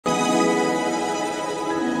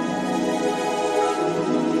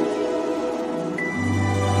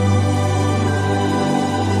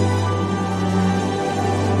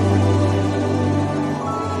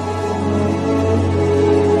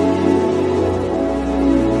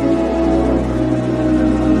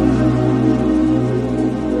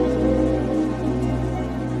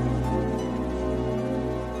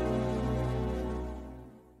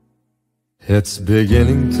It's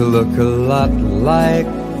beginning to look a lot like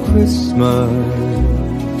Christmas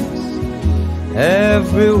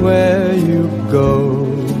everywhere you go.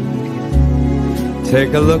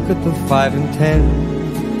 Take a look at the 5 and 10.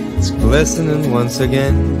 It's glistening once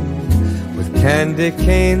again with candy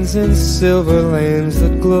canes and silver lanes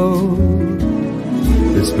that glow.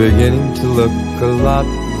 It's beginning to look a lot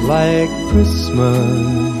like Christmas.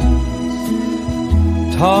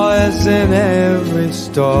 Toys in every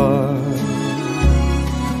store,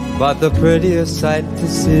 but the prettiest sight to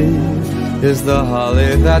see is the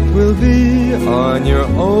holly that will be on your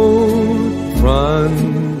own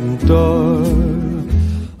front door.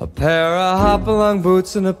 A pair of hop-along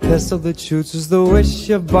boots and a pistol that shoots is the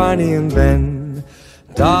wish of Barney and Ben.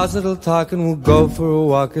 Dolls that'll talk and will go for a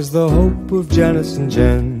walk is the hope of Janice and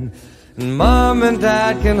Jen. And Mom and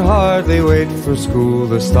Dad can hardly wait for school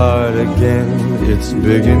to start again. It's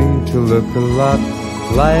beginning to look a lot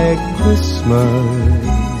like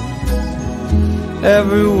Christmas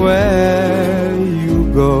everywhere you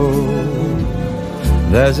go.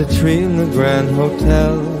 There's a tree in the Grand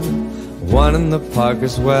Hotel, one in the park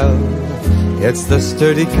as well. It's the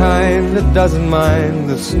sturdy kind that doesn't mind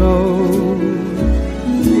the snow.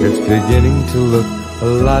 It's beginning to look a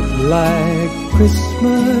lot like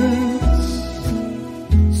Christmas.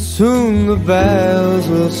 Soon the bells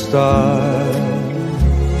will start,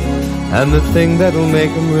 and the thing that'll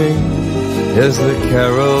make them ring is the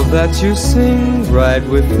carol that you sing right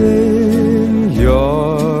within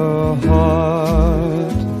your heart.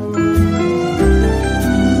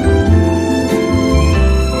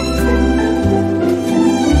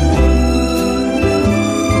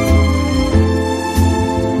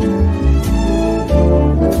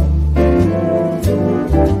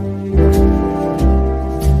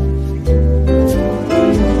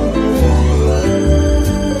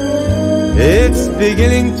 It's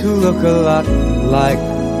beginning to look a lot like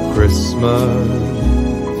Christmas.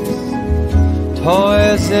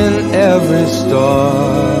 Toys in every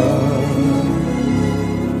store,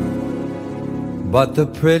 but the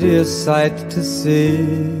prettiest sight to see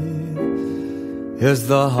is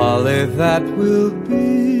the holly that will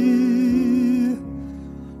be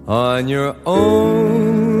on your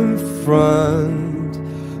own front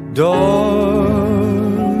door.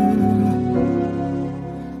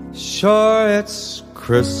 Sure, it's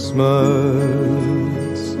Christmas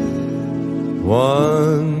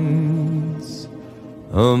once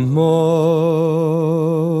more.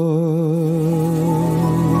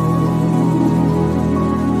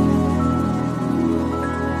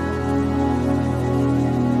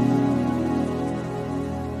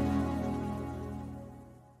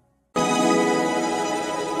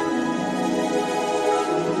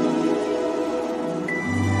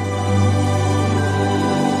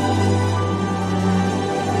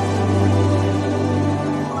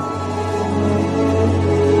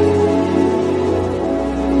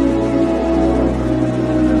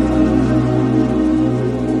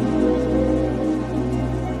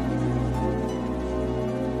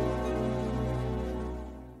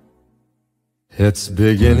 It's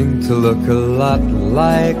beginning to look a lot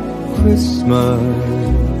like Christmas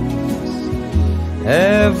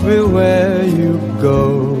everywhere you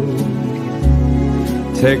go.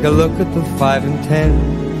 Take a look at the 5 and 10.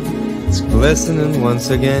 It's glistening once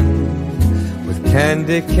again with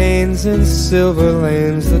candy canes and silver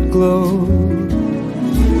lanes that glow.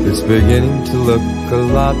 It's beginning to look a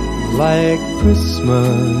lot like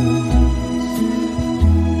Christmas.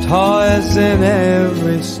 Toys in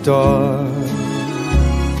every store,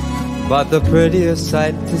 but the prettiest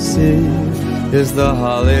sight to see is the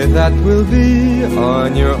holly that will be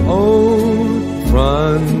on your own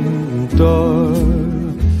front door.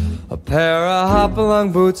 A pair of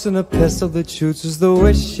hop-along boots and a pistol that shoots is the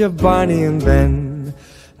wish of Barney and Ben.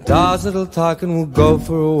 Dolls that'll talk and will go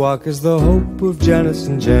for a walk is the hope of Janice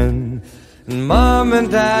and Jen. And Mom and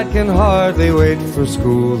Dad can hardly wait for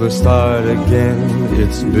school to start again.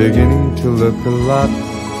 It's beginning to look a lot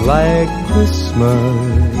like Christmas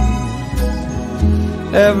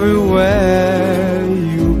everywhere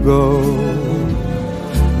you go.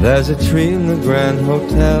 There's a tree in the Grand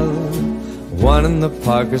Hotel, one in the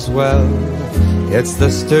park as well. It's the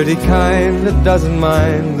sturdy kind that doesn't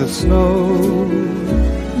mind the snow.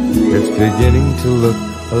 It's beginning to look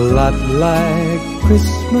a lot like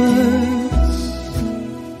Christmas.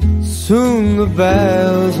 Soon the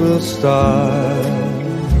bells will start,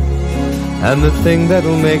 and the thing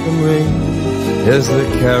that'll make them ring is the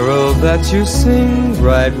carol that you sing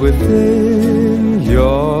right within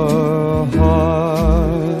your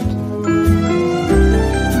heart.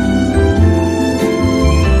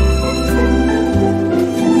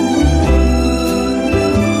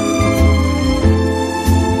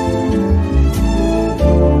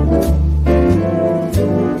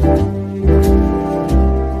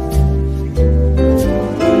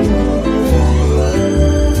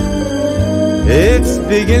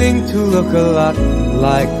 to look a lot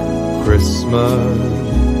like Christmas.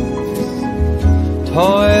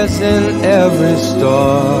 Toys in every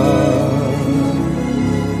store,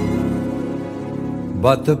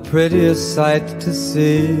 but the prettiest sight to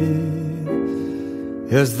see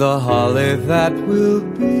is the holly that will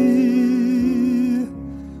be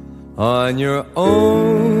on your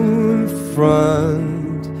own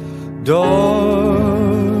front door.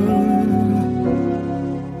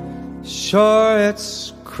 Sure,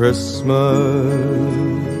 it's Christmas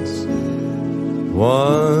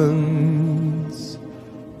once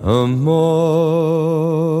more.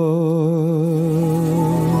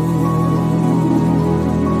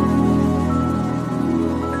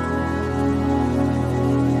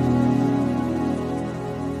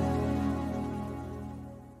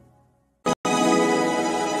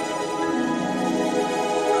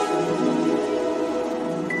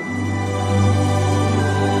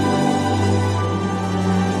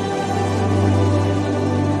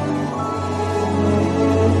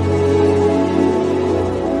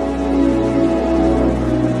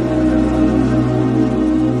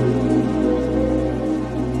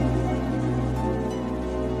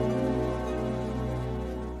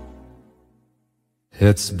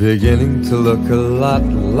 It's beginning to look a lot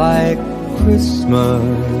like Christmas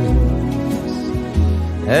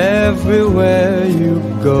everywhere you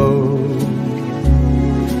go.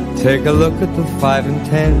 Take a look at the 5 and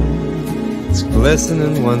 10. It's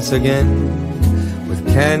glistening once again with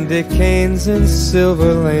candy canes and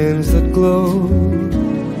silver lanes that glow.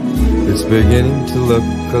 It's beginning to look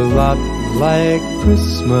a lot like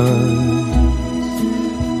Christmas.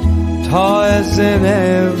 Toys in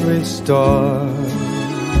every store,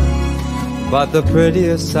 but the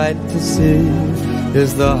prettiest sight to see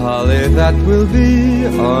is the holly that will be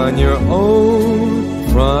on your own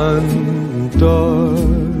front door.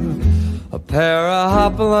 A pair of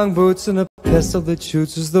hop-along boots and a pistol that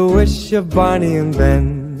shoots is the wish of Barney and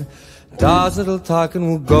Ben. Dolls that'll talk and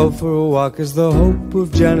will go for a walk is the hope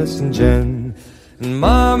of Janice and Jen. And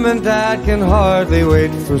Mom and Dad can hardly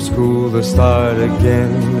wait for school to start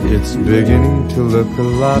again. It's beginning to look a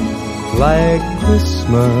lot like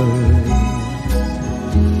Christmas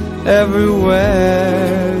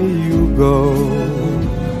everywhere you go.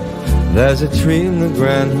 There's a tree in the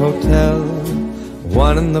Grand Hotel,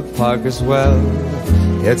 one in the park as well.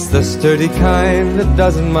 It's the sturdy kind that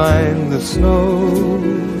doesn't mind the snow.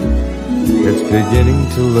 It's beginning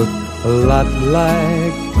to look a lot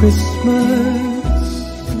like Christmas.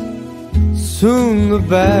 Soon the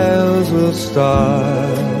bells will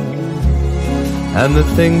start, and the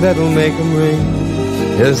thing that'll make them ring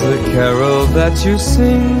is the carol that you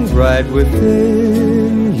sing right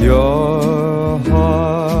within your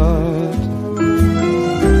heart.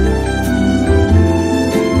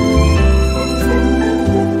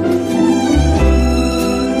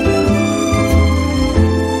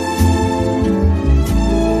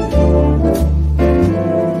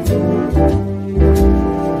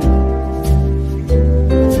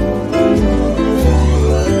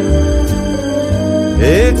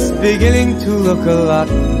 It's beginning to look a lot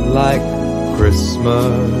like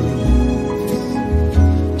Christmas.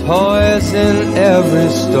 Toys in every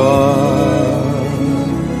store,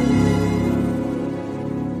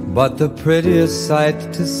 but the prettiest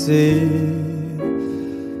sight to see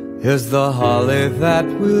is the holly that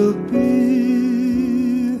will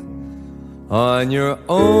be on your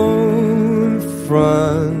own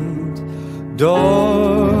front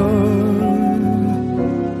door.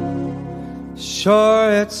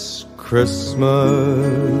 Sure, it's Christmas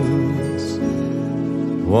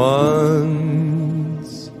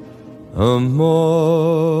once more.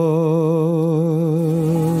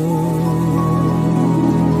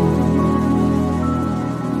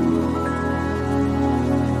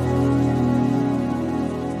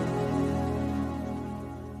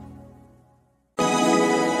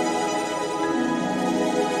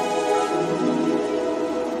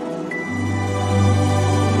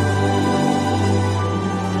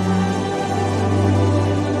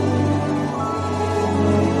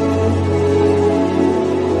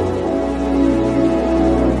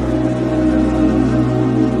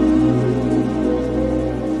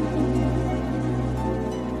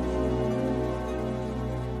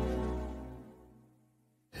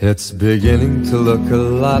 It's beginning to look a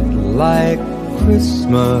lot like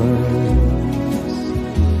Christmas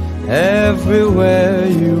everywhere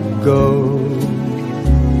you go.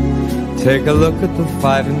 Take a look at the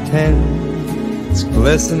 5 and 10. It's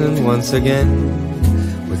glistening once again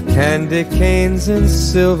with candy canes and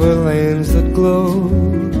silver lanes that glow.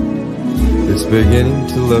 It's beginning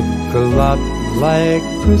to look a lot like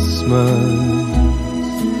Christmas.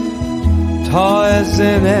 toys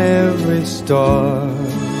in every store,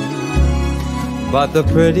 but the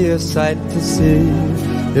prettiest sight to see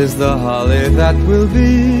is the holly that will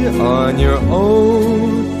be on your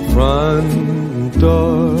own front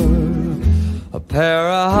door. A pair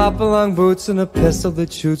of hop-along boots and a pistol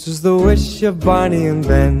that shoots is the wish of Barney and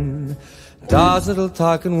Ben. Dolls that'll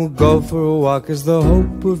talk and will go for a walk is the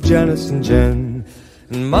hope of Janice and Jen.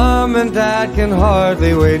 And Mom and Dad can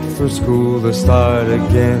hardly wait for school to start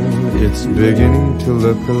again. It's beginning to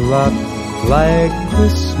look a lot like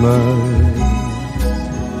Christmas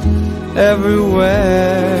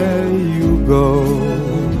everywhere you go.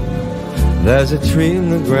 There's a tree in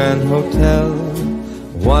the Grand Hotel,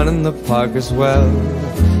 one in the park as well.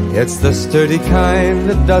 It's the sturdy kind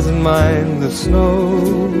that doesn't mind the snow.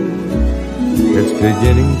 It's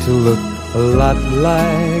beginning to look a lot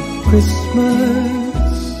like Christmas.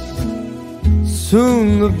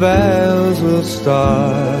 Soon the bells will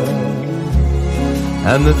start,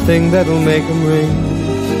 and the thing that'll make them ring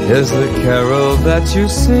is the carol that you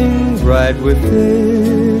sing right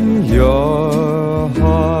within your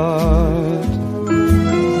heart.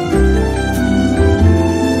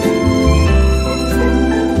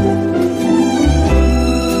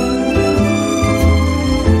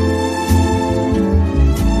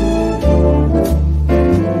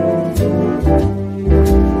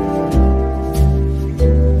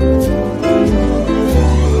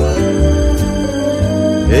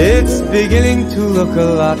 It's beginning to look a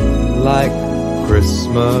lot like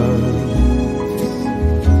Christmas.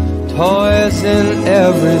 Toys in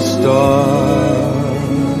every store,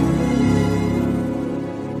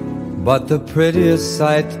 but the prettiest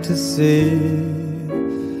sight to see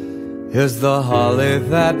is the holly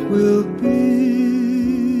that will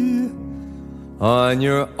be on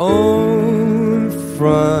your own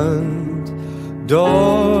front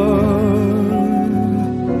door.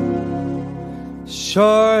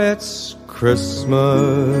 Sure, it's Christmas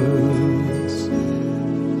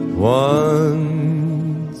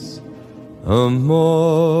once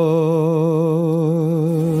more.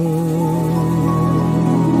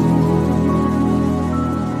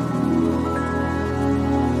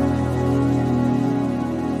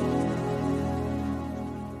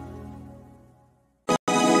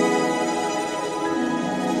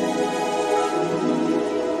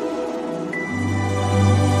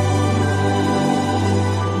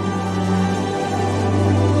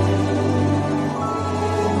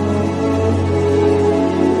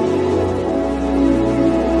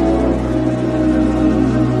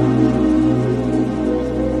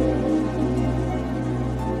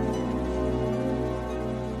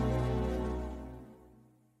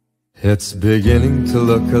 It's beginning to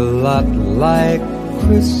look a lot like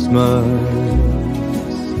Christmas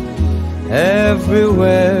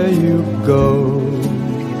everywhere you go.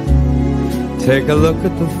 Take a look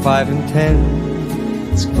at the 5 and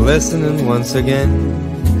 10, it's glistening once again,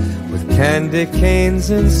 with candy canes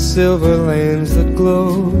and silver lanes that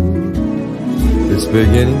glow. It's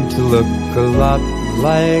beginning to look a lot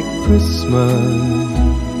like Christmas.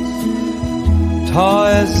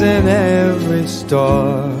 Toys in every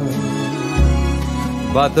store,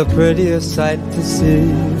 but the prettiest sight to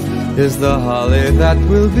see is the holly that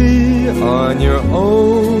will be on your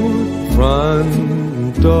own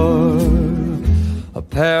front door. A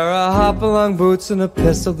pair of hop-along boots and a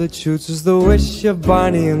pistol that shoots is the wish of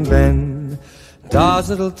Barney and Ben. Dolls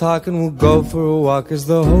that'll talk and will go for a walk is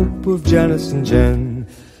the hope of Janice and Jen.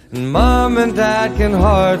 And Mom and Dad can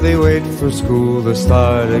hardly wait for school to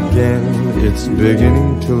start again. It's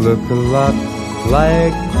beginning to look a lot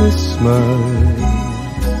like Christmas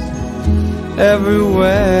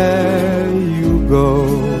everywhere you go.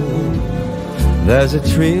 There's a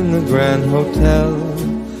tree in the Grand Hotel,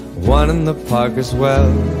 one in the park as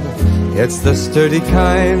well. It's the sturdy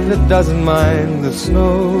kind that doesn't mind the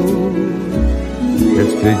snow.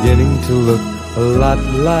 It's beginning to look a lot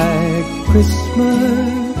like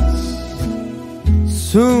Christmas.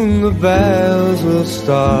 Soon the bells will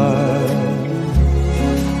start,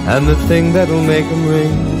 and the thing that'll make them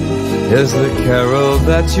ring is the carol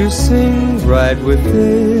that you sing right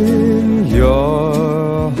within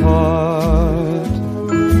your heart.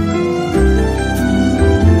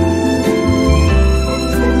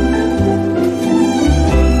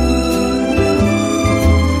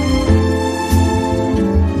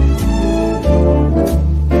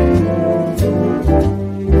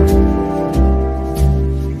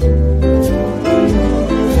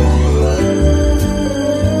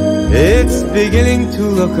 It's beginning to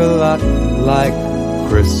look a lot like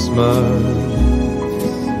Christmas.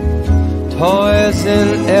 Toys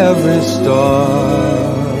in every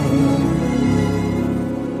store,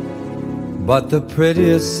 but the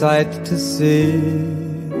prettiest sight to see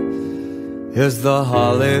is the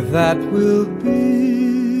holly that will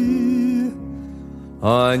be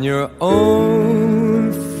on your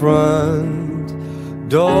own front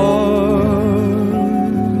door.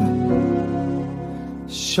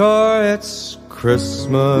 Sure, it's Christmas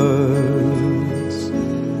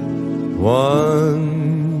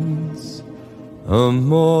once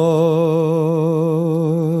more.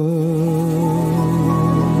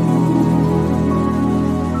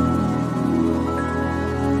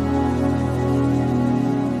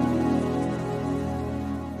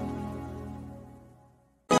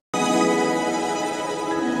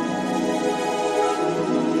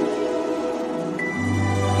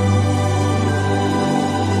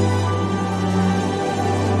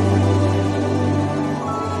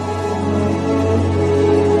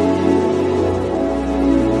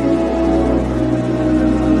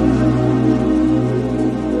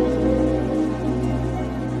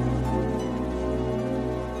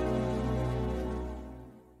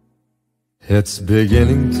 It's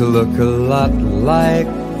beginning to look a lot like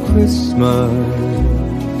Christmas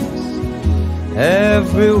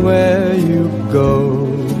everywhere you go.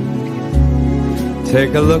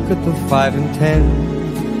 Take a look at the 5 and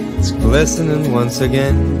 10. It's glistening once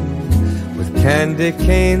again with candy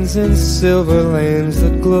canes and silver lanes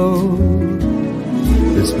that glow.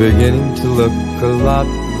 It's beginning to look a lot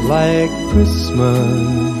like Christmas.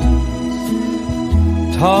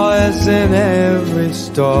 Toys in every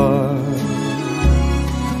store,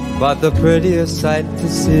 but the prettiest sight to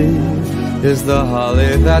see is the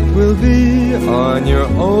holly that will be on your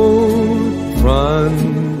own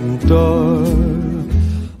front door.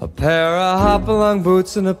 A pair of hop-along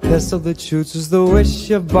boots and a pistol that shoots is the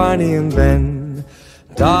wish of Barney and Ben.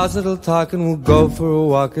 Dolls that'll talk and will go for a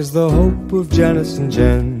walk is the hope of Janice and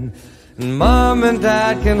Jen. And Mom and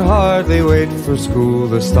Dad can hardly wait for school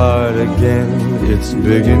to start again. It's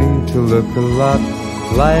beginning to look a lot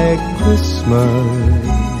like Christmas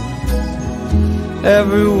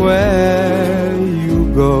everywhere you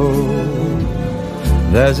go.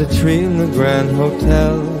 There's a tree in the Grand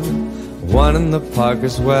Hotel, one in the park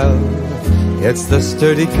as well. It's the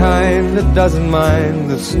sturdy kind that doesn't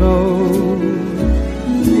mind the snow.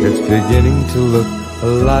 It's beginning to look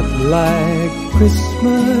a lot like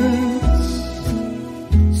Christmas.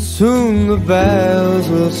 Soon the bells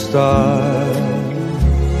will start,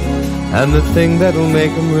 and the thing that'll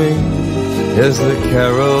make them ring is the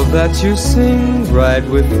carol that you sing right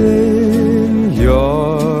within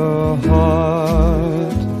your heart.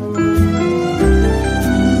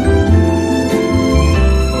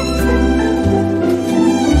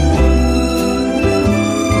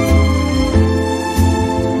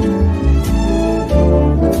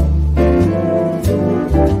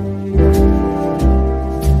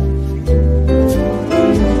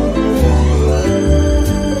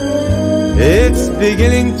 It's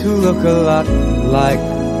beginning to look a lot like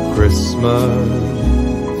Christmas.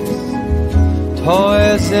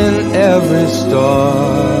 Toys in every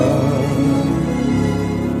store,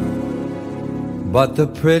 but the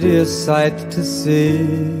prettiest sight to see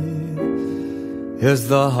is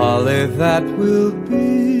the holly that will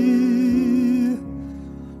be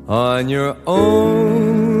on your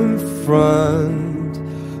own front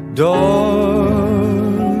door.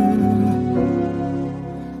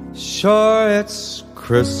 Sure, it's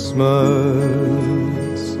Christmas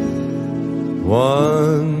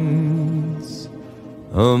once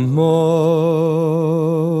more.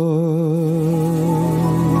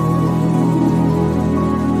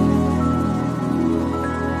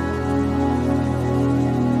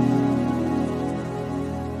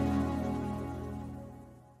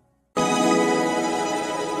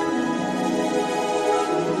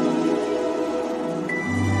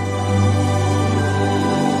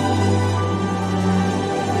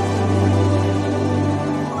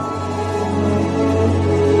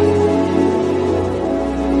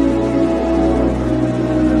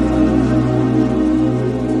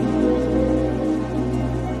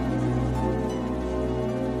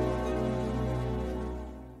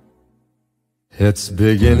 It's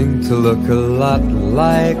beginning to look a lot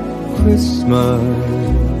like Christmas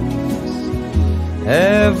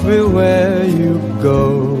everywhere you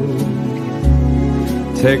go.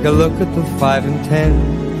 Take a look at the 5 and 10.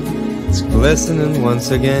 It's glistening once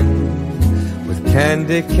again with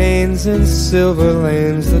candy canes and silver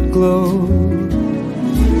lanes that glow.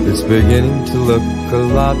 It's beginning to look a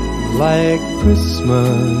lot like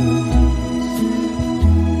Christmas.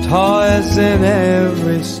 Toys in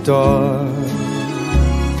every store,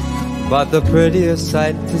 but the prettiest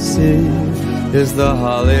sight to see is the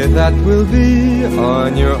holly that will be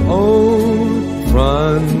on your own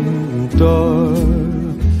front door.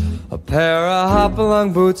 A pair of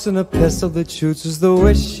hop-along boots and a pistol that shoots is the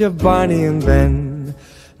wish of Barney and Ben.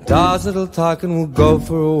 Dolls that'll talk and will go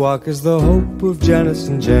for a walk is the hope of Janice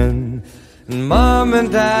and Jen. And Mom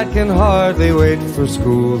and Dad can hardly wait for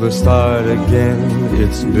school to start again.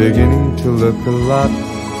 It's beginning to look a lot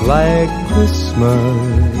like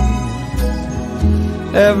Christmas.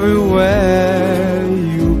 Everywhere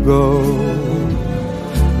you go,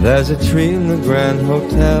 there's a tree in the Grand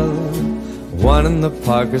Hotel, one in the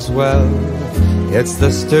park as well. It's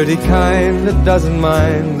the sturdy kind that doesn't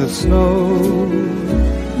mind the snow.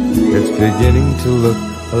 It's beginning to look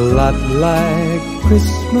a lot like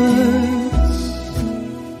Christmas.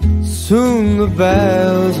 Soon the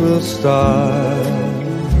bells will start,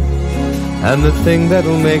 and the thing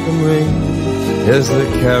that'll make them ring is the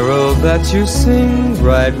carol that you sing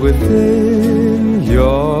right within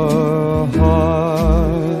your heart.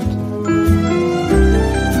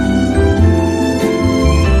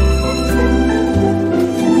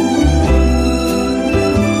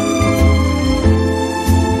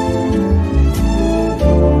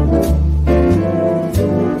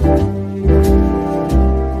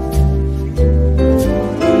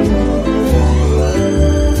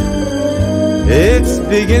 It's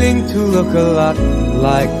beginning to look a lot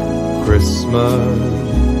like Christmas.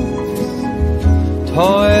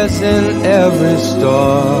 Toys in every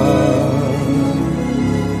store,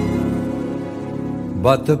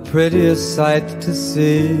 but the prettiest sight to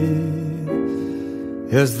see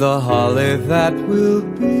is the holly that will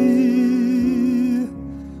be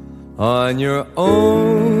on your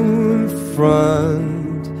own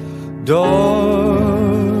front door.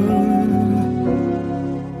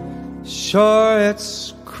 Sure,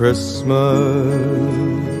 it's Christmas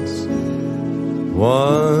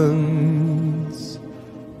once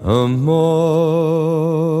more.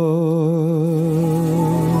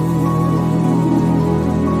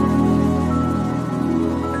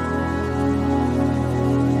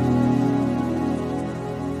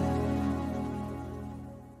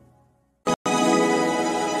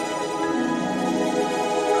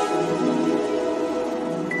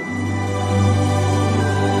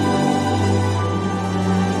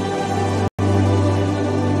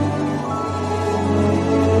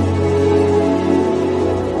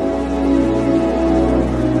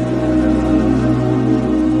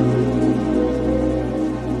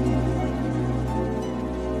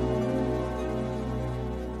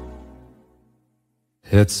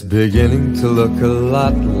 It's beginning to look a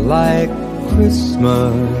lot like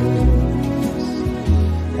Christmas.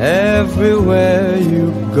 Everywhere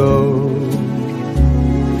you go,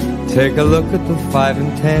 take a look at the 5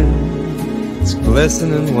 and 10. It's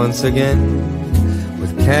glistening once again,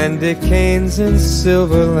 with candy canes and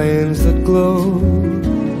silver lanes that glow.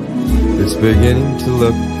 It's beginning to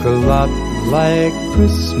look a lot like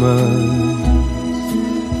Christmas.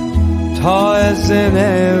 Toys in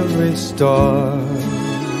every store,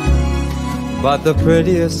 but the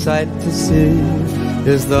prettiest sight to see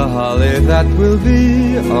is the holly that will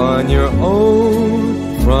be on your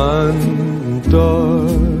own front door.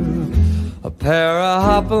 A pair of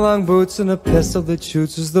hop-along boots and a pistol that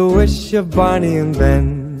shoots is the wish of Barney and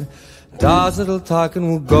Ben. Dolls that'll talk and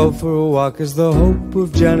will go for a walk is the hope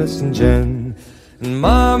of Janice and Jen. And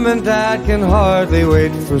Mom and Dad can hardly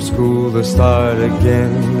wait for school to start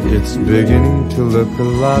again. It's beginning to look a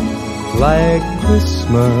lot like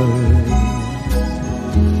Christmas.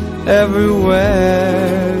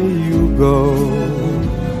 Everywhere you go,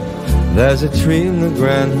 there's a tree in the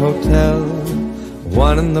Grand Hotel,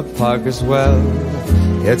 one in the park as well.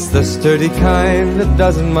 It's the sturdy kind that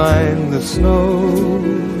doesn't mind the snow.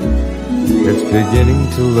 It's beginning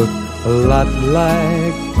to look a lot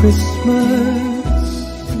like Christmas.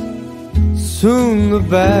 Soon the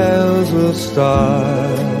bells will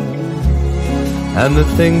start, and the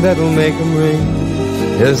thing that'll make them ring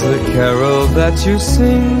is the carol that you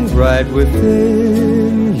sing right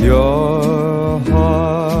within your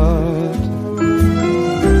heart.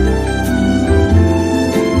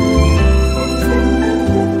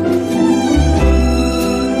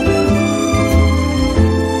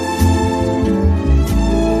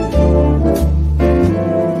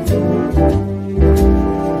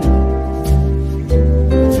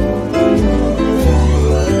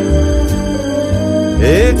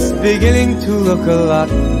 It's beginning to look a lot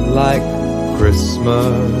like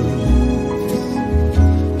Christmas.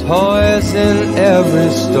 Toys in every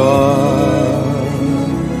store,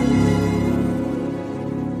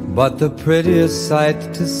 but the prettiest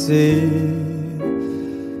sight to see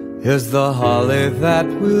is the holly that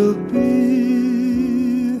will be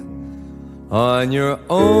on your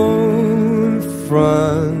own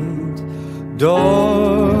front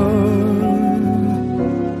door.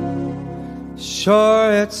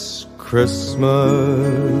 Sure, it's Christmas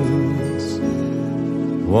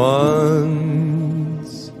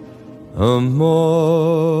once more.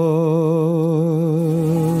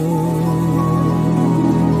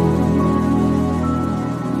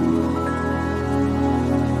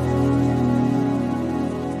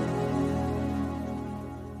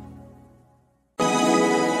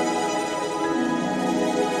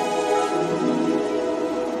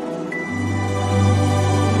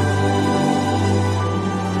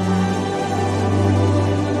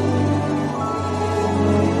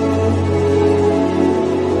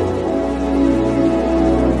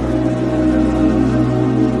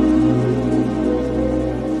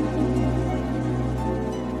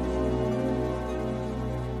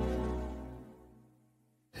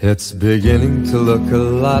 It's beginning to look a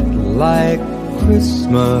lot like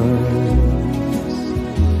Christmas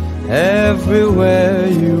everywhere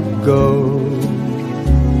you go.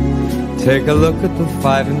 Take a look at the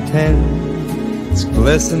 5 and 10. It's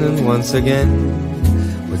glistening once again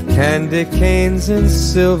with candy canes and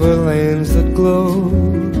silver lanes that glow.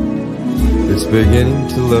 It's beginning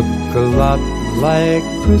to look a lot like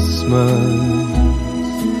Christmas.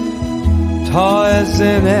 Toys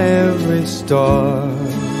in every store,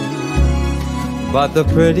 but the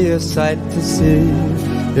prettiest sight to see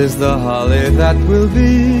is the holly that will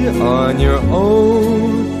be on your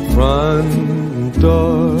own front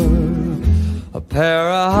door. A pair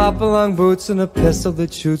of hop-along boots and a pistol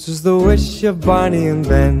that shoots is the wish of Barney and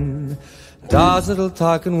Ben. Dolls that'll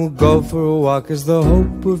talk and will go for a walk is the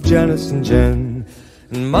hope of Janice and Jen.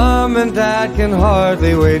 And Mom and Dad can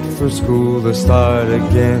hardly wait for school to start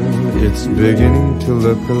again. It's beginning to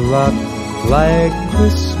look a lot like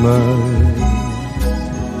Christmas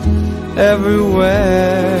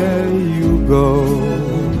everywhere you go.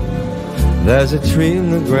 There's a tree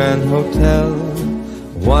in the Grand Hotel,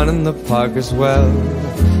 one in the park as well.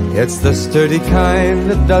 It's the sturdy kind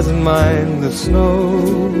that doesn't mind the snow.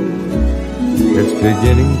 It's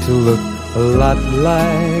beginning to look a lot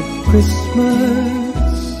like Christmas.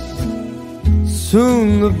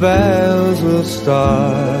 Soon the bells will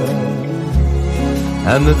start,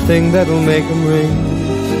 and the thing that'll make them ring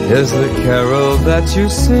is the carol that you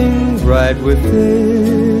sing right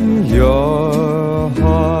within your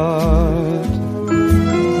heart.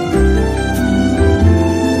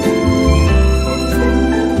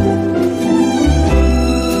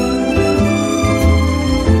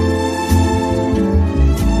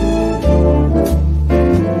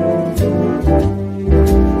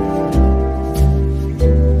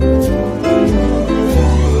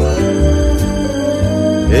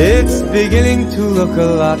 It's beginning to look a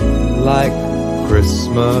lot like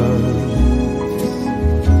Christmas.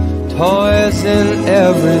 Toys in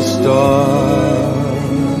every store,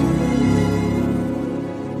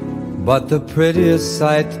 but the prettiest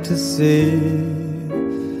sight to see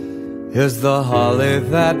is the holly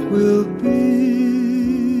that will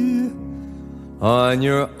be on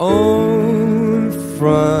your own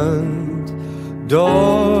front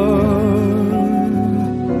door.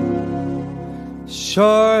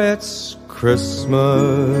 Sure, it's Christmas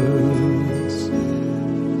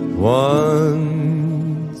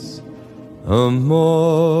once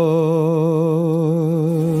more.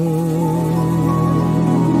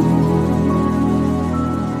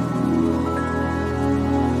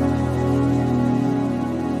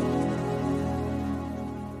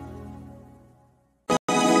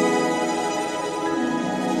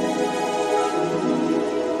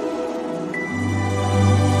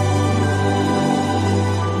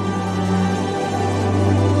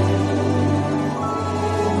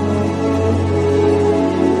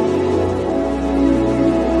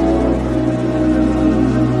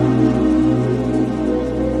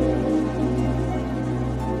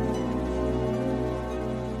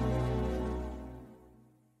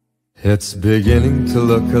 It's beginning to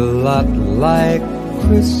look a lot like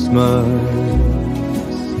Christmas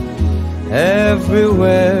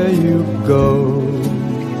everywhere you go.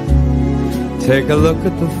 Take a look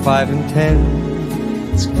at the 5 and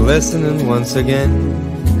 10. It's glistening once again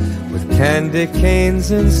with candy canes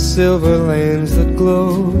and silver lanes that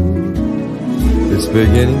glow. It's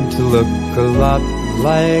beginning to look a lot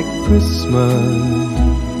like Christmas.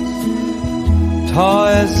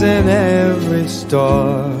 Toys in every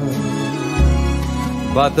store,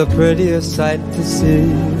 but the prettiest sight to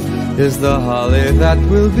see is the holly that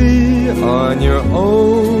will be on your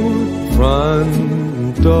own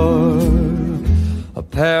front door. A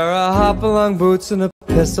pair of hop-along boots and a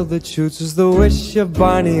pistol that shoots is the wish of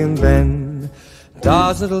Barney and Ben.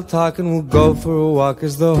 Dolls that'll talk and we'll go for a walk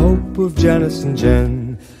is the hope of Janice and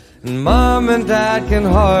Jen. And Mom and Dad can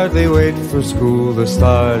hardly wait for school to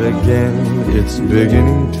start again. It's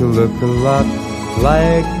beginning to look a lot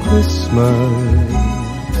like Christmas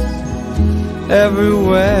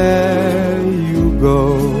everywhere you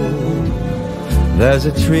go. There's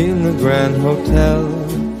a tree in the Grand Hotel,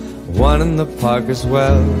 one in the park as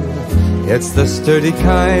well. It's the sturdy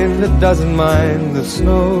kind that doesn't mind the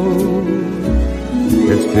snow.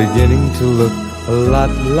 It's beginning to look a lot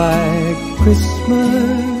like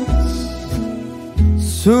Christmas.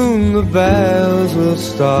 Soon the bells will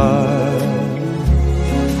start,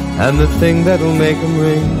 and the thing that'll make them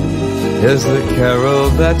ring is the carol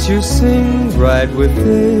that you sing right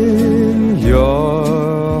within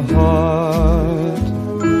your heart.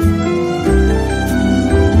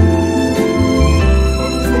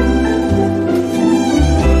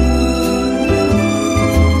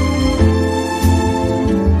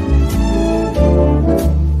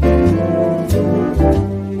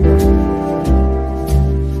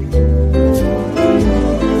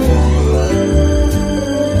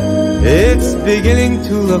 It's beginning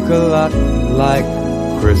to look a lot like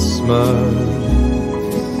Christmas.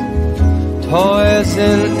 Toys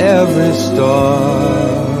in every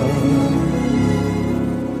store,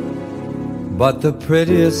 but the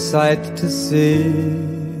prettiest sight to see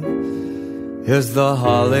is the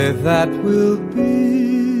holly that will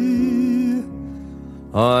be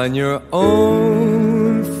on your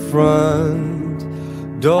own front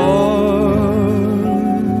door.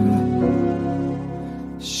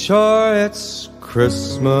 Sure, it's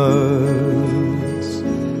Christmas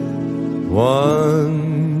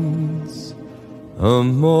once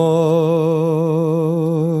more.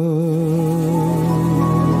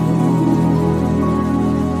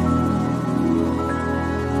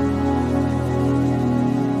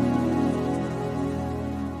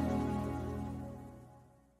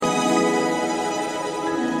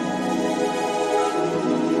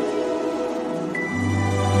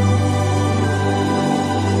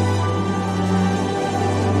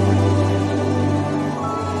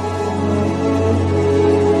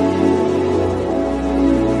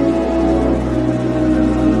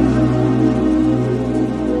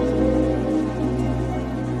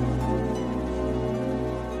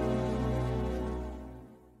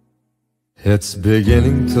 It's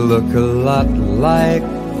beginning to look a lot like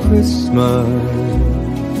Christmas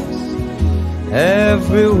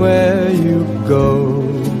everywhere you go.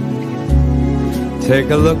 Take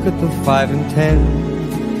a look at the 5 and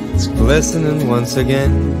 10. It's glistening once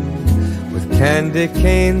again with candy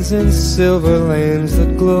canes and silver lanes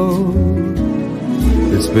that glow.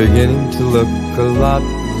 It's beginning to look a lot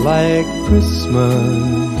like Christmas.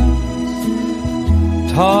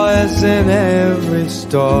 Toys in every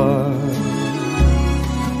store,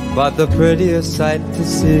 but the prettiest sight to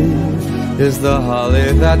see is the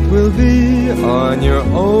holly that will be on your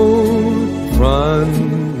own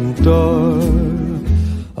front door.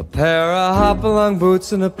 A pair of hop-along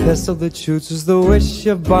boots and a pistol that shoots is the wish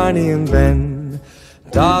of Barney and Ben.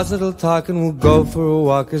 Dolls that'll talk and we'll go for a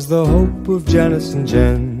walk is the hope of Janice and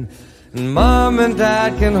Jen. And Mom and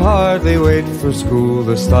Dad can hardly wait for school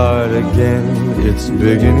to start again. It's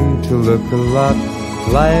beginning to look a lot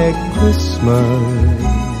like Christmas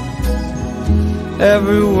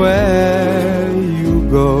everywhere you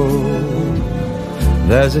go.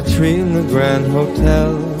 There's a tree in the Grand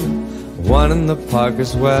Hotel, one in the park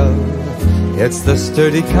as well. It's the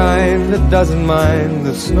sturdy kind that doesn't mind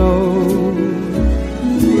the snow.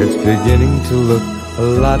 It's beginning to look a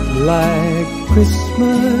lot like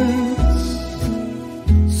Christmas.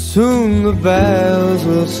 Soon the bells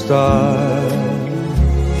will start,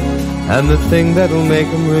 and the thing that'll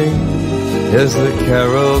make them ring is the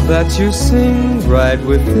carol that you sing right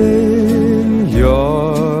within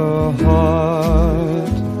your heart.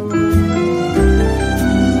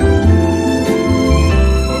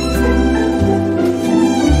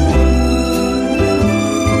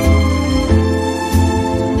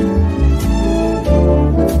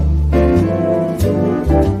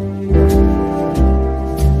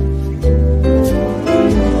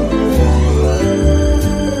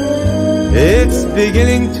 It's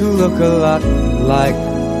beginning to look a lot like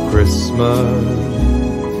Christmas.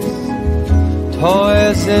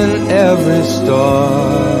 Toys in every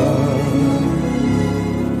store,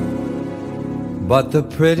 but the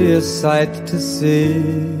prettiest sight to see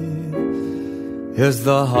is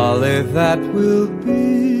the holly that will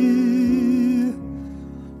be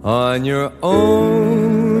on your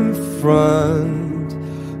own front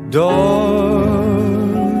door.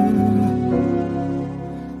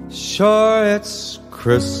 Sure, it's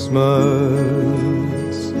Christmas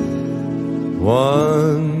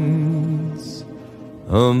once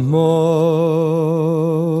more.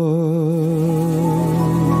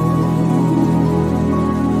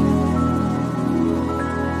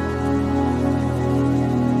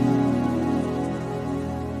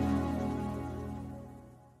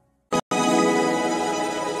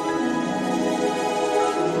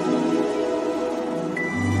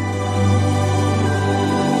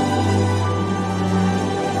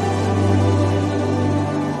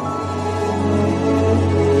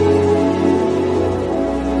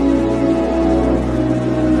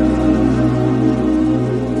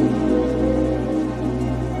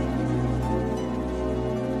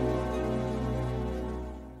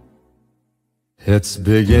 It's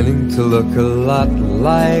beginning to look a lot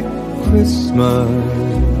like Christmas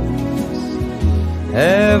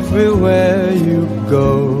everywhere you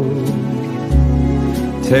go.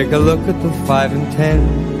 Take a look at the 5 and 10.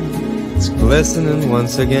 It's glistening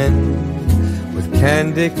once again with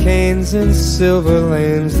candy canes and silver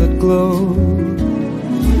lanes that glow.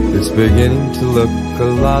 It's beginning to look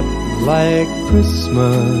a lot like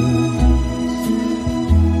Christmas.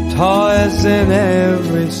 Toys in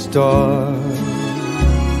every store,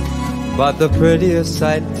 but the prettiest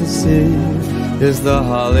sight to see is the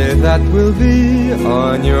holly that will be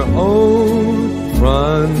on your own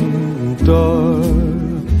front door.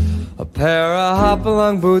 A pair of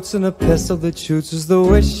hop-along boots and a pistol that shoots is the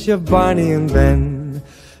wish of Barney and Ben.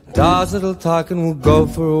 Dolls that'll talk and will go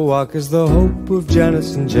for a walk is the hope of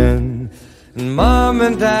Janice and Jen. And Mom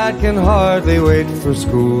and Dad can hardly wait for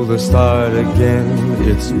school to start again.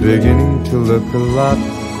 It's beginning to look a lot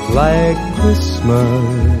like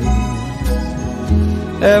Christmas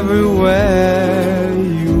everywhere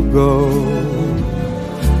you go.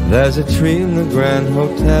 There's a tree in the Grand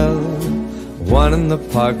Hotel, one in the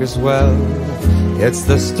park as well. It's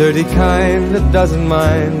the sturdy kind that doesn't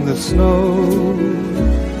mind the snow.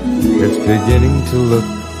 It's beginning to look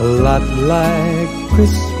a lot like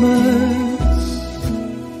Christmas.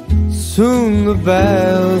 Soon the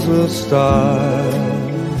bells will start,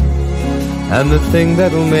 and the thing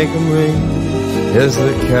that'll make them ring is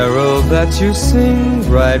the carol that you sing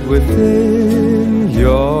right within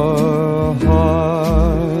your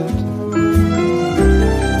heart.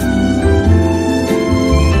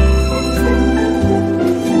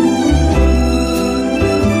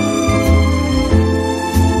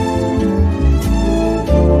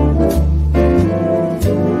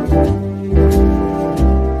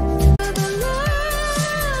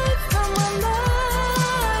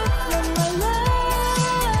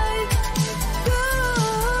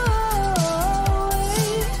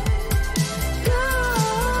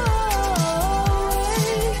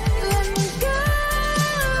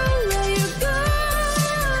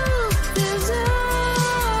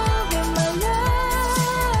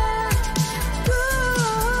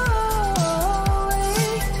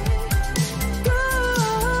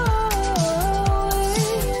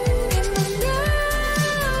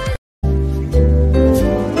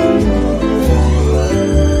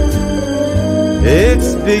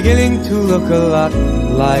 It's beginning to look a lot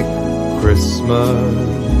like Christmas.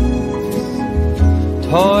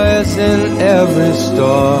 Toys in every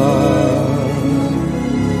store,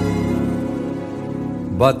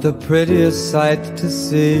 but the prettiest sight to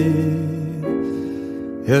see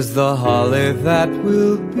is the holly that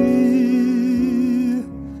will be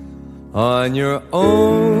on your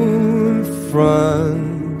own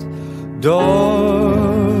front door.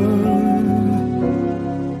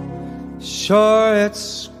 Sure,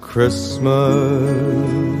 it's Christmas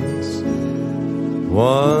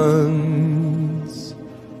once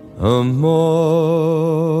more.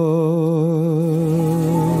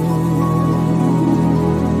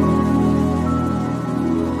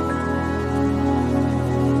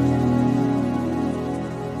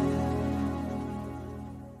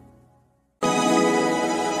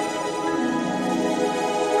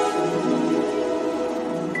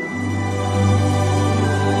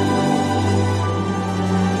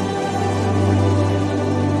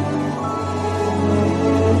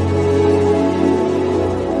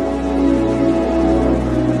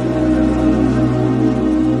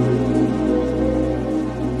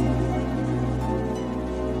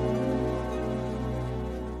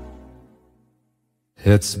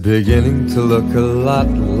 It's beginning to look a lot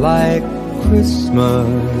like Christmas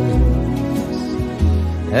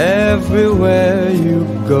everywhere you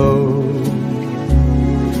go.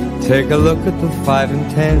 Take a look at the 5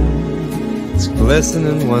 and 10. It's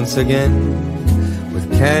glistening once again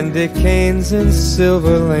with candy canes and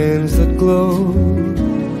silver lanes that glow.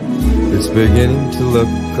 It's beginning to look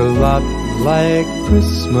a lot like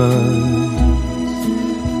Christmas.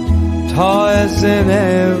 Toys in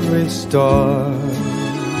every store,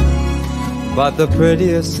 but the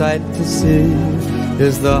prettiest sight to see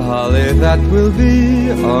is the holly that will be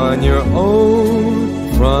on your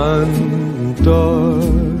own front door.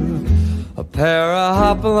 A pair of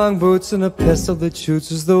hop-along boots and a pistol that shoots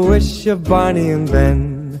is the wish of Barney and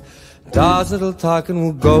Ben. Dolls that'll talk and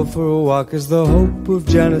will go for a walk is the hope of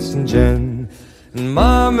Janice and Jen. And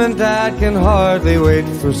Mom and Dad can hardly wait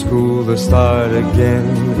for school to start again.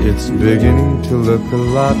 It's beginning to look a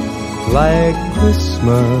lot like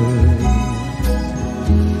Christmas.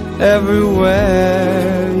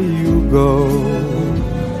 Everywhere you go,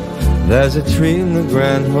 there's a tree in the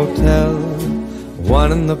Grand Hotel,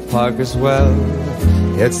 one in the park as well.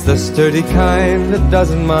 It's the sturdy kind that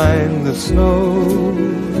doesn't mind the snow.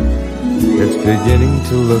 It's beginning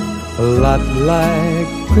to look a lot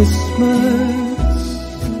like Christmas.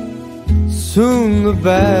 Soon the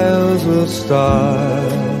bells will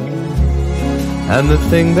start, and the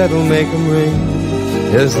thing that'll make them ring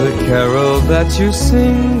is the carol that you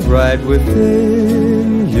sing right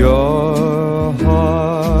within your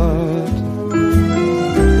heart.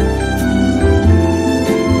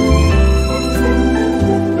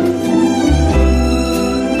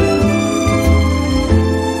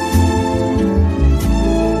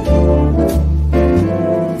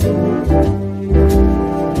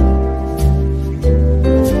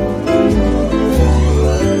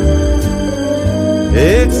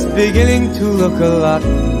 It's beginning to look a lot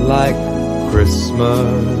like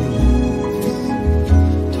Christmas.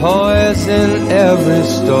 Toys in every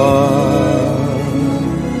store,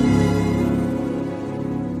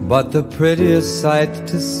 but the prettiest sight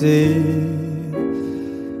to see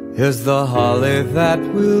is the holly that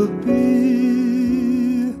will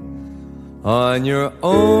be on your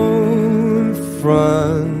own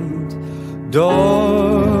front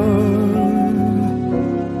door.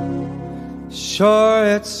 Sure,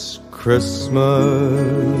 it's Christmas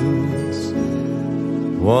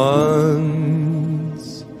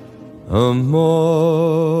once more.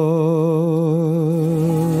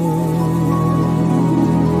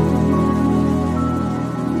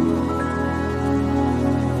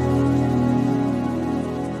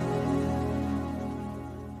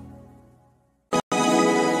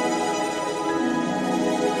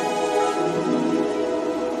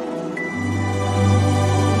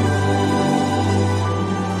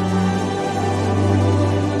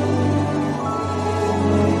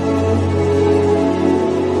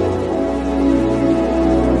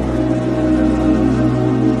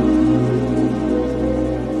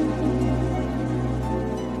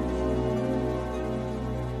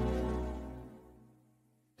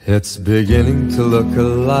 It's beginning to look a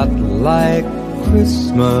lot like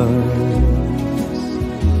Christmas.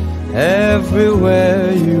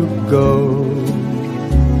 Everywhere you go,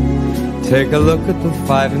 take a look at the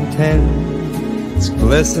 5 and 10. It's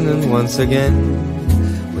glistening once again,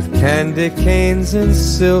 with candy canes and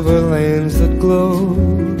silver lanes that glow.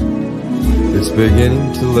 It's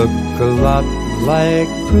beginning to look a lot like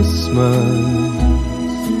Christmas.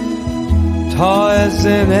 Toys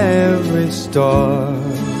in every store,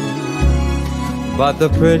 but the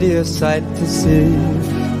prettiest sight to see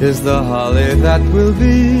is the holly that will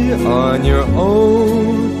be on your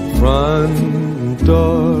own front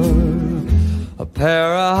door. A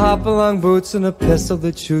pair of hop-along boots and a pistol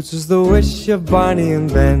that shoots is the wish of Barney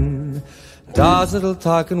and Ben. Dolls that'll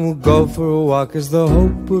talk and will go for a walk is the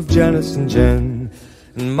hope of Janice and Jen.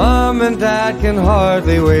 And Mom and Dad can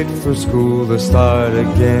hardly wait for school to start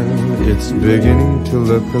again. It's beginning to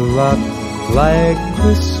look a lot like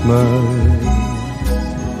Christmas.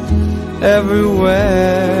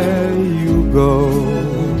 Everywhere you go,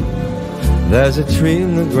 there's a tree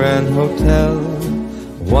in the Grand Hotel,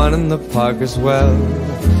 one in the park as well.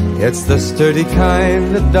 It's the sturdy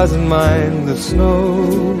kind that doesn't mind the snow.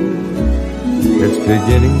 It's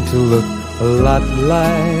beginning to look a lot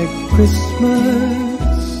like Christmas.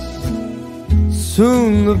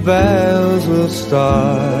 Soon the bells will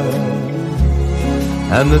start,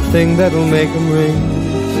 and the thing that'll make them ring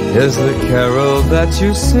is the carol that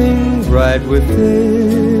you sing right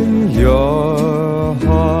within your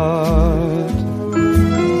heart.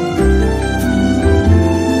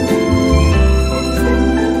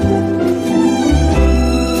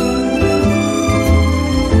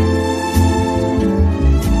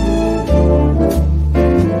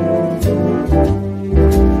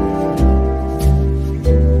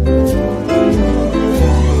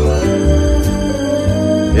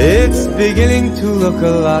 It's beginning to look a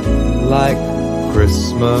lot like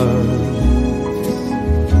Christmas.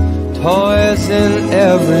 toys in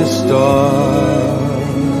every store.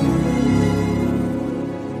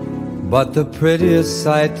 But the prettiest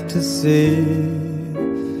sight to see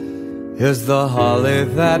is the holly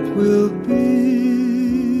that will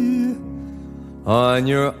be on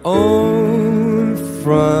your own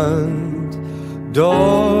front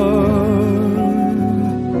door.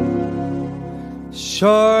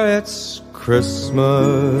 Sure, it's Christmas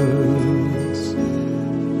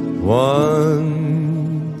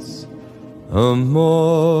once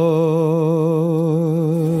more.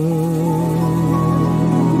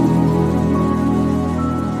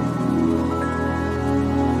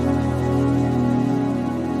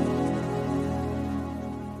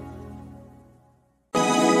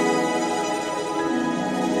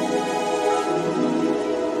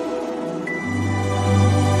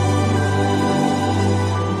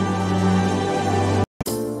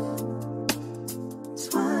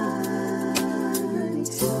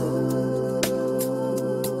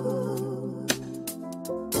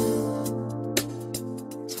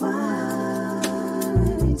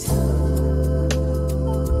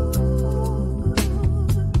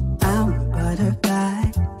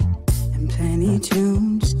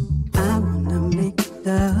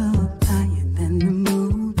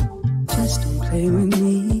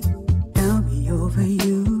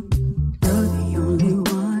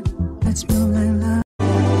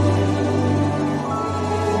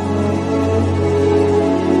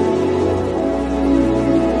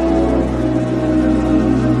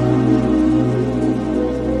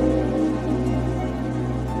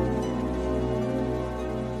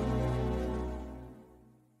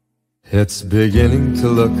 It's beginning to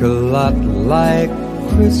look a lot like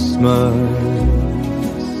Christmas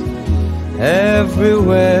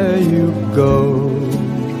everywhere you go.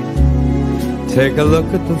 Take a look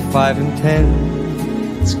at the 5 and 10.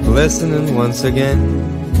 It's glistening once again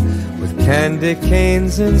with candy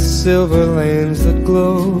canes and silver lanes that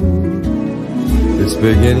glow. It's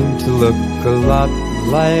beginning to look a lot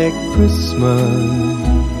like Christmas.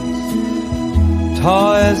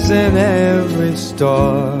 Toys in every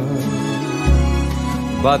store.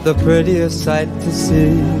 But the prettiest sight to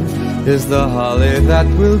see is the holly that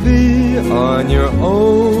will be on your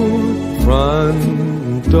own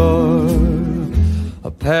front door.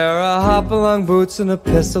 A pair of hop-along boots and a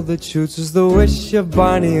pistol that shoots is the wish of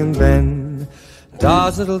Barney and Ben.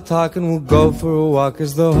 Dolls that'll talk and will go for a walk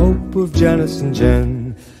is the hope of Janice and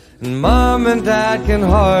Jen. And Mom and Dad can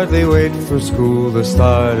hardly wait for school to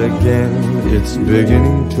start again. It's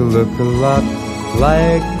beginning to look a lot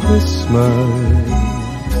like Christmas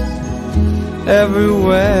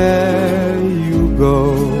everywhere you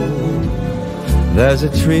go. There's a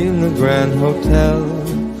tree in the Grand Hotel,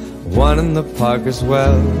 one in the park as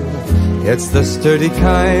well. It's the sturdy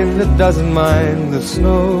kind that doesn't mind the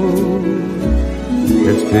snow.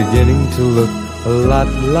 It's beginning to look a lot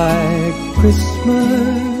like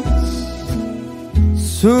Christmas.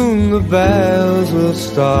 Soon the bells will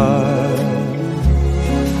start,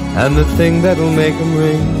 and the thing that'll make them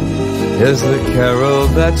ring is the carol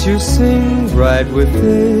that you sing right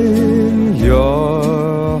within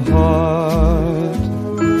your heart.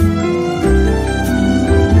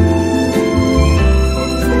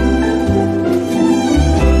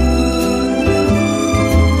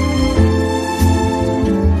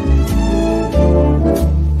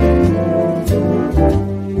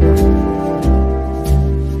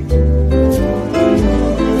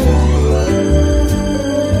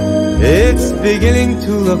 It's beginning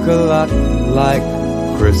to look a lot like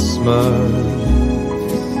Christmas.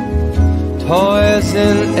 Toys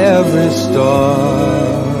in every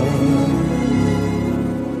store.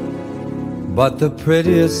 But the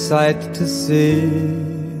prettiest sight to see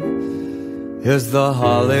is the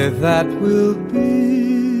holly that will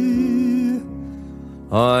be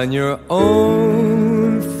on your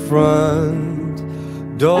own front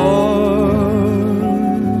door.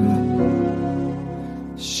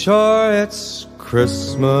 Sure, it's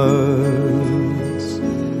Christmas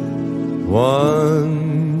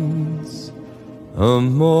once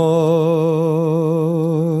more.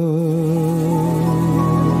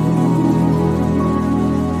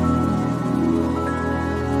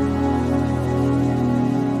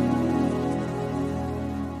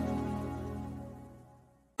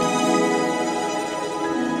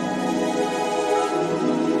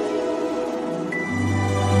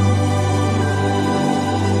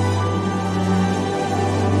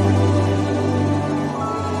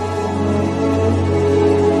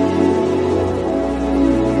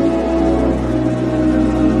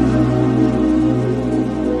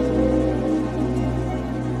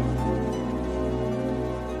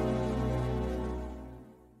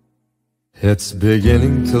 It's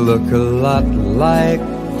beginning to look a lot like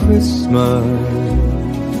Christmas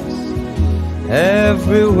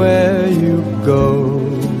everywhere you go.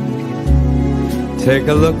 Take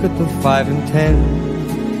a look at the 5 and 10.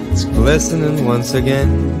 It's glistening once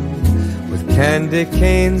again, with candy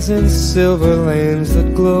canes and silver lanes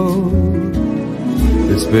that glow.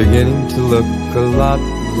 It's beginning to look a lot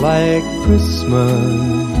like Christmas.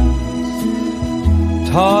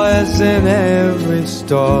 Toys in every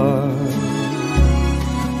store,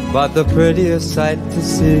 but the prettiest sight to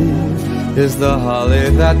see is the holly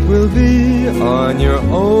that will be on your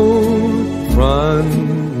own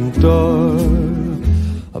front door.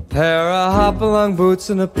 A pair of hop-along boots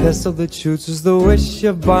and a pistol that shoots is the wish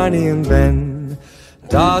of Barney and Ben.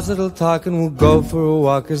 Dolls that'll talk and will go for a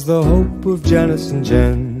walk is the hope of Janice and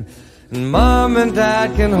Jen. And Mom and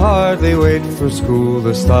Dad can hardly wait for school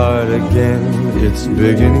to start again. It's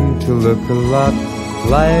beginning to look a lot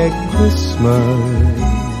like Christmas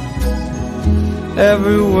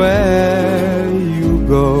everywhere you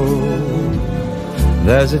go.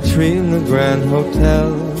 There's a tree in the Grand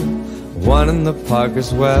Hotel, one in the park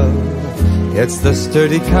as well. It's the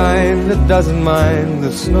sturdy kind that doesn't mind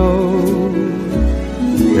the snow.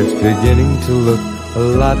 It's beginning to look a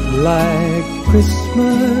lot like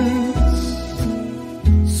Christmas.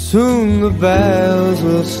 Soon the bells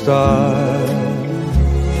will start,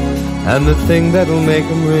 and the thing that'll make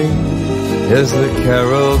them ring is the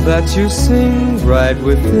carol that you sing right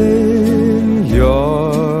within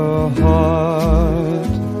your heart.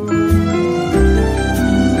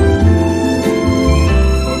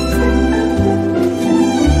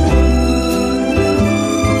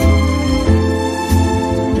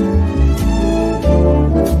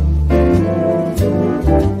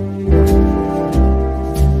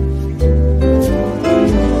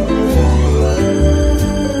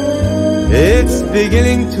 It's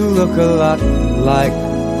beginning to look a lot like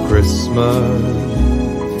Christmas.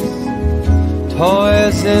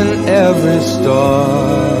 Toys in every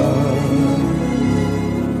store,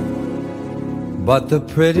 but the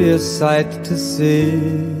prettiest sight to see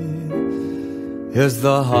is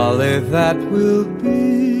the holly that will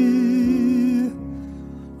be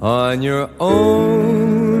on your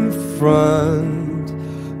own front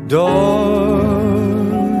door.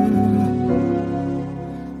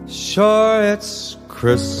 Sure, it's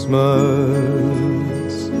Christmas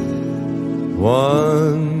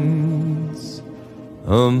once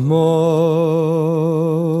more.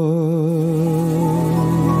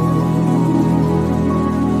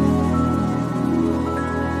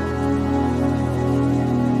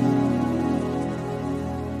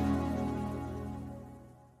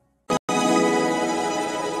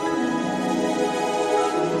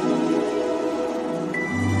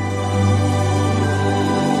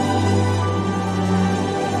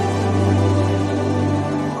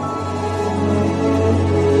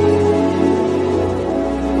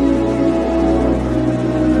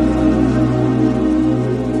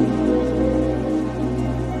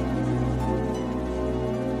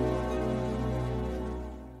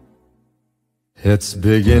 It's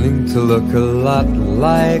beginning to look a lot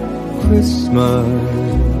like Christmas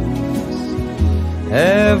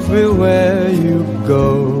everywhere you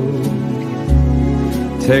go.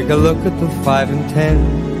 Take a look at the 5 and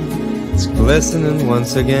 10. It's glistening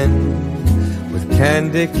once again, with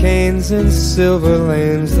candy canes and silver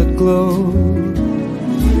lanes that glow.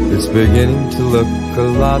 It's beginning to look a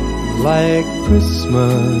lot like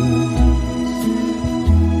Christmas.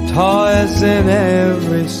 Toys in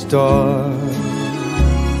every store,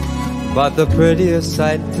 but the prettiest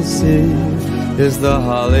sight to see is the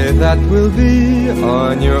holly that will be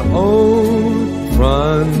on your own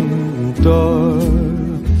front door.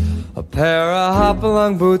 A pair of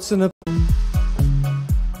hop-along boots and a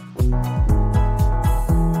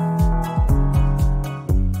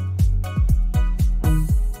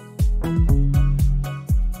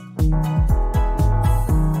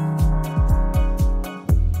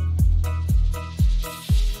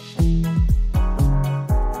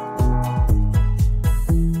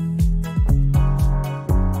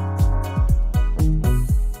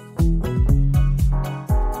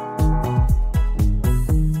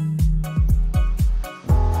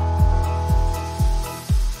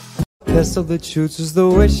pistol that shoots is the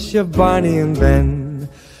wish of Barney and Ben.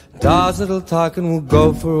 Dolls that'll talk and will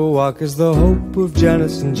go for a walk is the hope of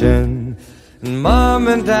Janice and Jen. And Mom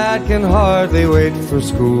and Dad can hardly wait for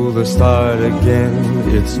school to start again.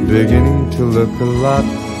 It's beginning to look a lot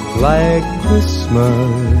like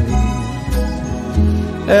Christmas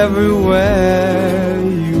everywhere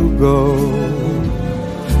you go.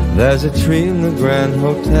 There's a tree in the Grand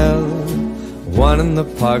Hotel, one in the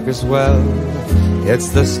park as well. It's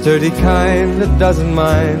the sturdy kind that doesn't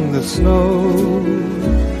mind the snow.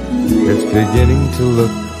 It's beginning to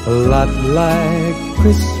look a lot like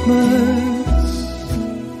Christmas.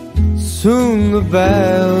 Soon the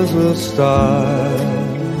bells will start,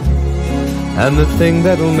 and the thing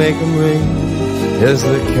that'll make them ring is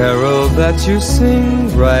the carol that you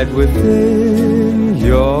sing right within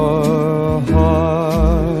your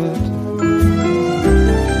heart.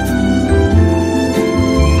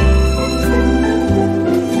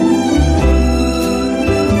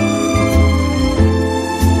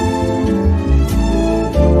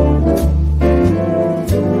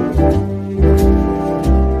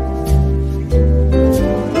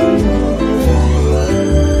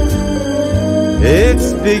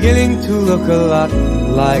 It's beginning to look a lot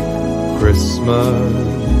like Christmas.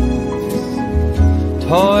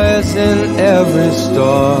 Toys in every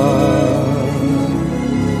store,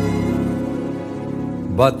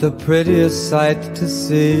 but the prettiest sight to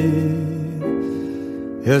see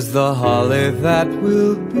is the holly that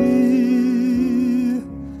will be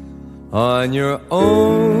on your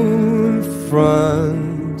own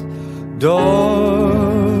front door.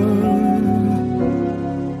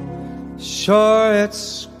 Sure,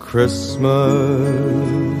 it's Christmas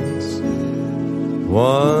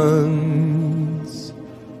once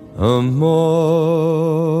more.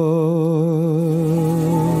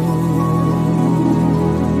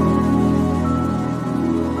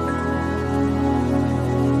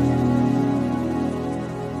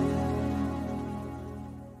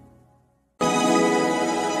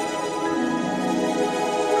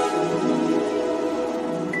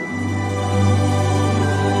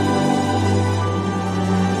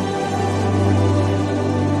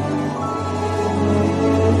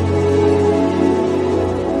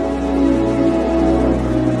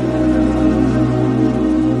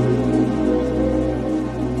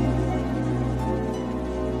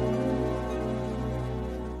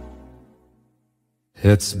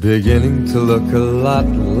 It's beginning to look a lot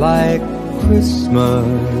like Christmas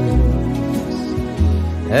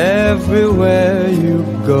everywhere you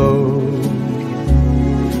go.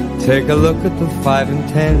 Take a look at the 5 and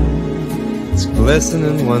 10. It's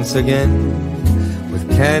glistening once again with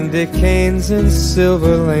candy canes and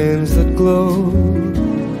silver lanes that glow.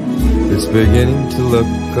 It's beginning to look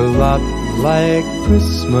a lot like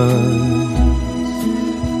Christmas.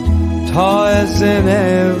 Toys in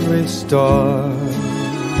every store,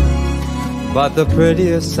 but the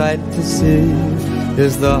prettiest sight to see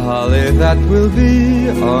is the holly that will be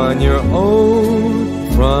on your own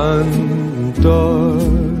front door.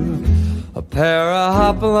 A pair of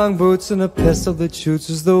hop-along boots and a pistol that shoots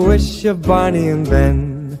is the wish of Barney and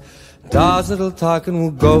Ben. Dolls that'll talk and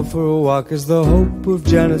will go for a walk is the hope of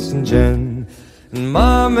Janice and Jen. And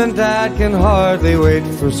Mom and Dad can hardly wait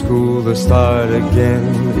for school to start again.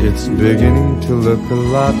 It's beginning to look a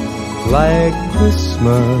lot like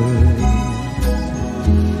Christmas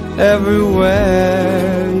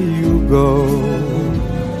everywhere you go.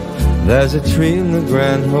 There's a tree in the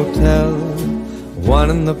Grand Hotel, one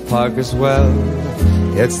in the park as well.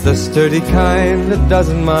 It's the sturdy kind that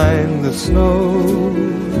doesn't mind the snow.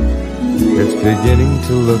 It's beginning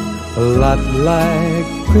to look a lot like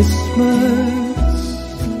Christmas.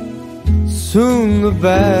 Soon the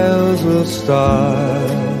bells will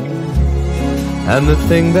start, and the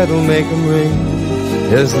thing that'll make them ring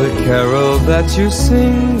is the carol that you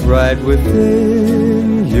sing right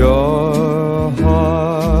within your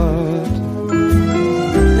heart.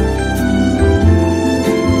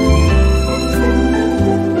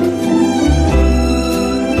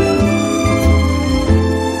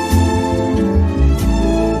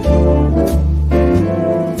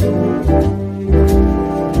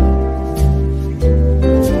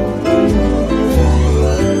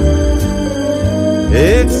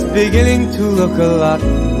 It's beginning to look a lot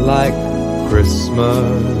like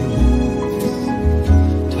Christmas.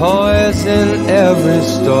 Toys in every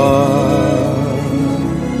store,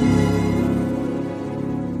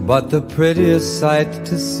 but the prettiest sight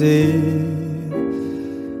to see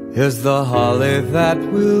is the holly that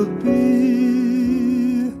will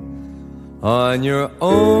be on your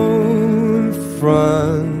own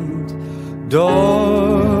front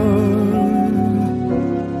door.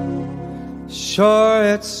 Sure,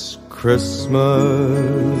 it's Christmas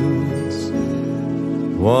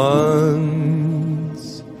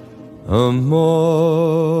once more.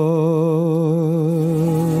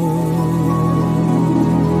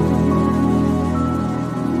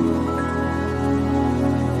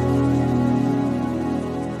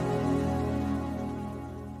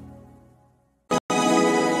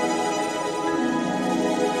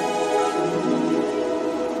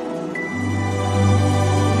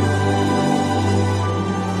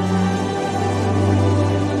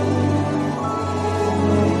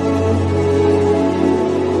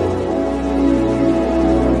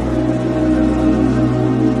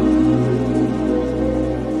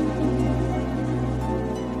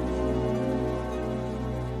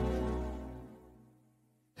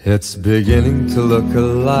 It's beginning to look a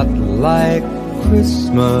lot like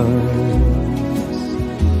Christmas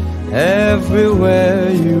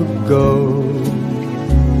everywhere you go.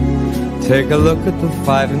 Take a look at the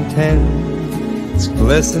 5 and 10. It's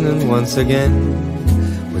glistening once again,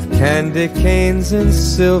 with candy canes and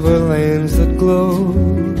silver lanes that glow.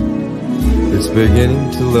 It's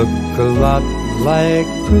beginning to look a lot like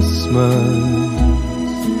Christmas.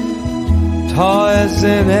 Toys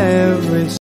in every